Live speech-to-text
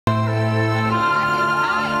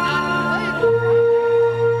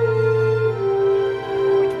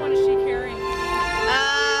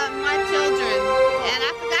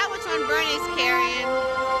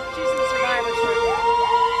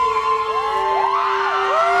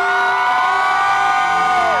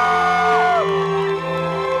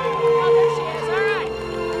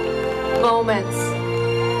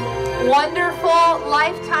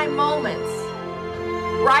lifetime moments,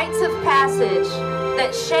 rites of passage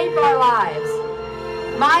that shape our lives,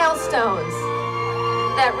 milestones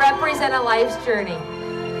that represent a life's journey.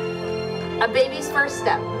 A baby's first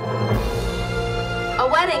step, a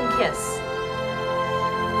wedding kiss,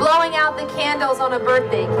 blowing out the candles on a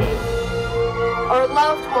birthday cake, or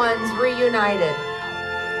loved ones reunited.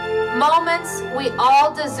 Moments we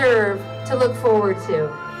all deserve to look forward to.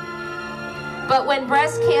 But when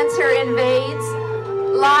breast cancer invades,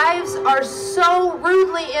 lives are so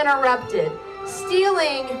rudely interrupted,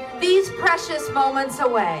 stealing these precious moments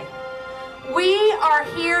away. We are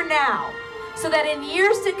here now, so that in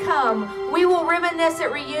years to come, we will reminisce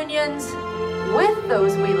at reunions with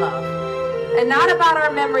those we love, and not about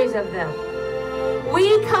our memories of them.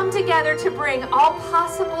 We come together to bring all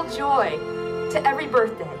possible joy to every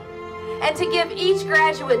birthday, and to give each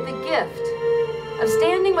graduate the gift of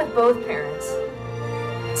standing with both parents.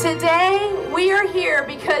 Today, we are here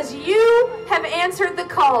because you have answered the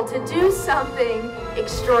call to do something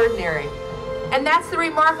extraordinary. And that's the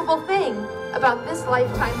remarkable thing about this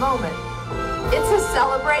lifetime moment. It's a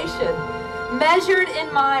celebration, measured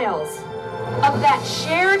in miles, of that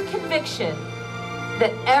shared conviction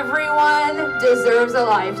that everyone deserves a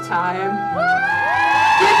lifetime.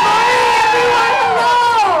 Good morning, everyone.